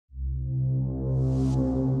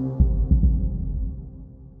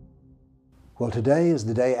Well, today is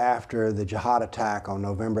the day after the Jihad attack on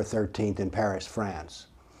November 13th in Paris, France.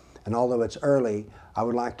 And although it's early, I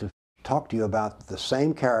would like to talk to you about the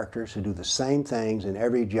same characters who do the same things in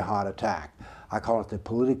every Jihad attack. I call it the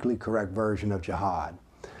politically correct version of Jihad.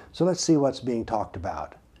 So let's see what's being talked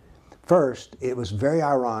about. First, it was very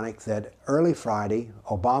ironic that early Friday,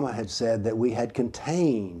 Obama had said that we had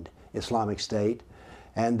contained Islamic State,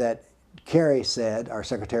 and that Kerry said, our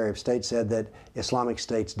Secretary of State said, that Islamic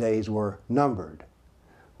State's days were numbered.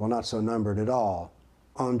 Well, not so numbered at all.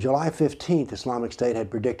 On July 15th, Islamic State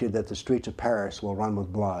had predicted that the streets of Paris will run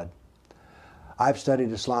with blood. I've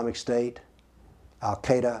studied Islamic State,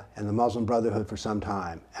 Al-Qaeda, and the Muslim Brotherhood for some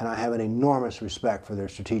time, and I have an enormous respect for their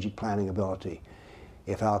strategic planning ability.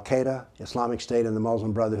 If Al-Qaeda, Islamic State, and the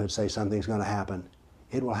Muslim Brotherhood say something's going to happen,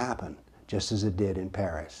 it will happen, just as it did in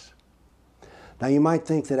Paris. Now, you might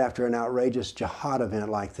think that after an outrageous jihad event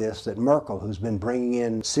like this, that Merkel, who's been bringing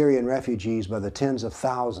in Syrian refugees by the tens of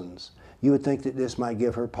thousands, you would think that this might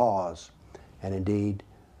give her pause. And indeed,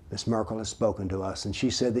 Ms. Merkel has spoken to us, and she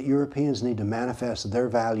said that Europeans need to manifest their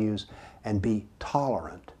values and be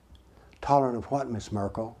tolerant. Tolerant of what, Ms.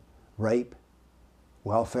 Merkel? Rape?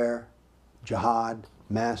 Welfare? Jihad?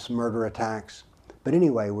 Mass murder attacks? But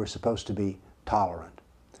anyway, we're supposed to be tolerant.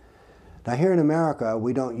 Now, here in America,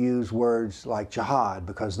 we don't use words like jihad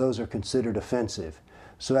because those are considered offensive.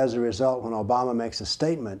 So as a result, when Obama makes a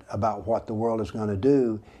statement about what the world is going to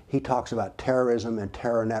do, he talks about terrorism and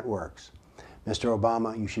terror networks. Mr.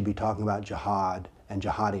 Obama, you should be talking about jihad and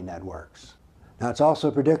jihadi networks. Now, it's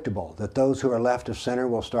also predictable that those who are left of center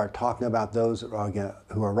will start talking about those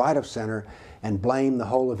who are right of center and blame the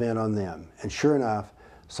whole event on them. And sure enough,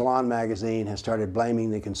 Salon magazine has started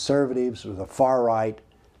blaming the conservatives or the far right.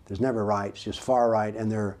 There's never right, it's just far right,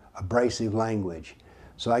 and their abrasive language.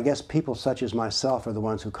 So I guess people such as myself are the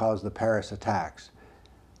ones who caused the Paris attacks.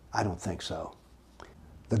 I don't think so.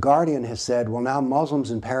 The Guardian has said, well, now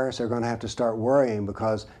Muslims in Paris are going to have to start worrying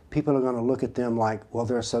because people are going to look at them like, well,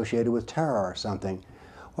 they're associated with terror or something.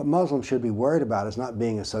 What Muslims should be worried about is not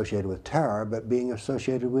being associated with terror, but being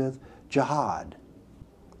associated with jihad.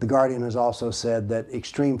 The Guardian has also said that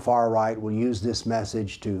extreme far right will use this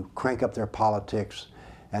message to crank up their politics,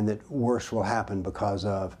 and that worse will happen because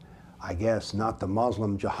of, I guess, not the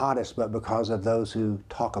Muslim jihadists, but because of those who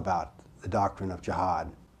talk about the doctrine of jihad.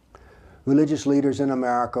 Religious leaders in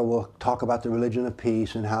America will talk about the religion of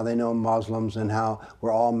peace and how they know Muslims and how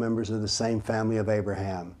we're all members of the same family of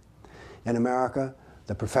Abraham. In America,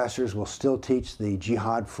 the professors will still teach the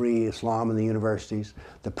jihad-free Islam in the universities.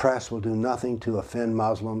 The press will do nothing to offend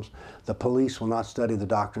Muslims. The police will not study the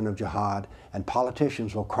doctrine of jihad. And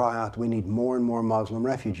politicians will cry out, we need more and more Muslim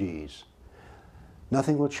refugees.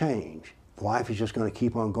 Nothing will change. Life is just going to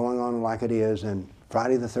keep on going on like it is, and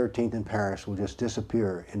Friday the 13th in Paris will just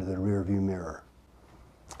disappear into the rearview mirror.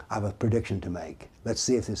 I have a prediction to make. Let's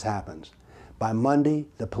see if this happens. By Monday,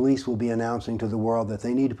 the police will be announcing to the world that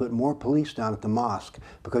they need to put more police down at the mosque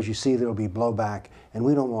because you see there will be blowback, and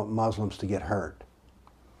we don't want Muslims to get hurt.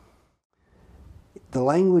 The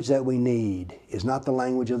language that we need is not the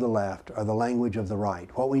language of the left or the language of the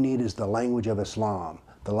right. What we need is the language of Islam,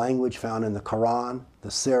 the language found in the Quran, the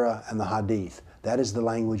Sirah, and the Hadith. That is the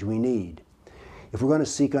language we need. If we're going to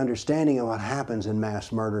seek understanding of what happens in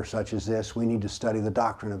mass murder such as this, we need to study the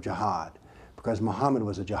doctrine of jihad, because Muhammad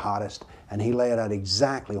was a jihadist, and he laid out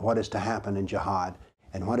exactly what is to happen in jihad.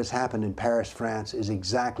 And what has happened in Paris, France, is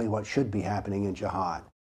exactly what should be happening in jihad.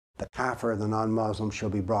 The kafir, the non-Muslim, shall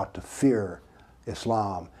be brought to fear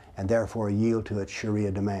Islam and therefore yield to its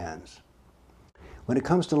Sharia demands. When it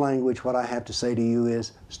comes to language, what I have to say to you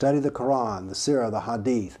is study the Quran, the Sirah, the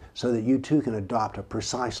Hadith, so that you too can adopt a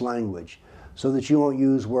precise language, so that you won't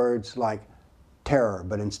use words like terror,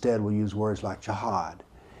 but instead will use words like jihad.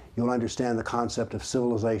 You'll understand the concept of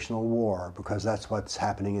civilizational war, because that's what's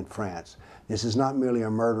happening in France. This is not merely a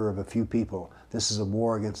murder of a few people. This is a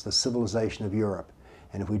war against the civilization of Europe.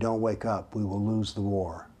 And if we don't wake up, we will lose the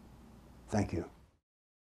war. Thank you.